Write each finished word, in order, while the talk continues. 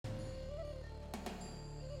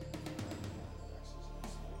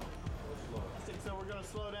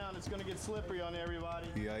slow down. It's gonna get slippery on everybody.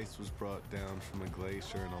 The ice was brought down from a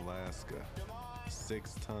glacier in Alaska.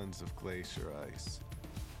 6 tons of glacier ice.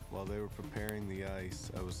 While they were preparing the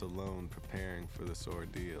ice, I was alone preparing for this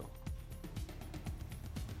ordeal.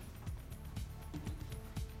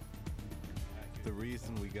 The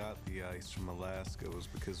reason we got the ice from Alaska was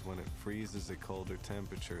because when it freezes at colder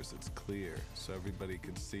temperatures, it's clear, so everybody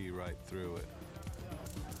could see right through it.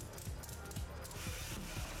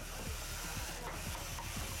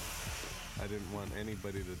 I didn't want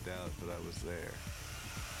anybody to doubt that I was there.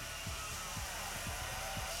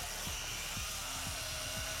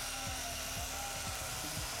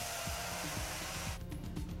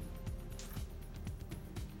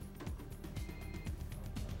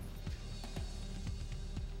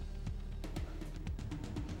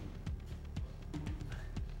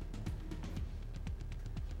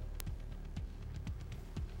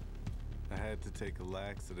 I had to take a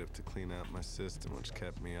laxative to clean out my system, which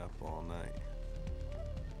kept me up all night.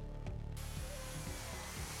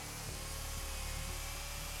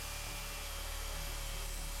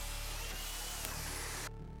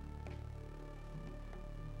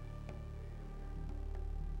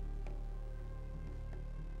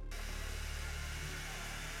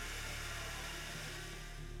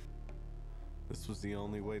 This was the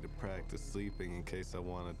only way to practice sleeping in case I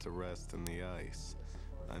wanted to rest in the ice.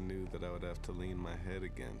 I knew that I would have to lean my head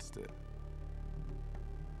against it.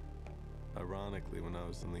 Ironically, when I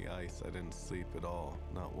was in the ice, I didn't sleep at all,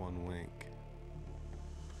 not one wink.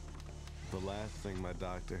 The last thing my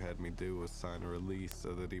doctor had me do was sign a release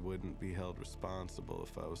so that he wouldn't be held responsible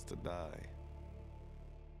if I was to die.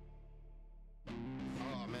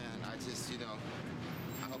 Oh man, I just,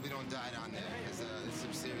 I hope we don't die down there, because it's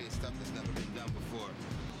some serious stuff that's never been done before.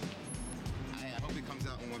 I hope he comes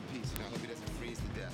out in one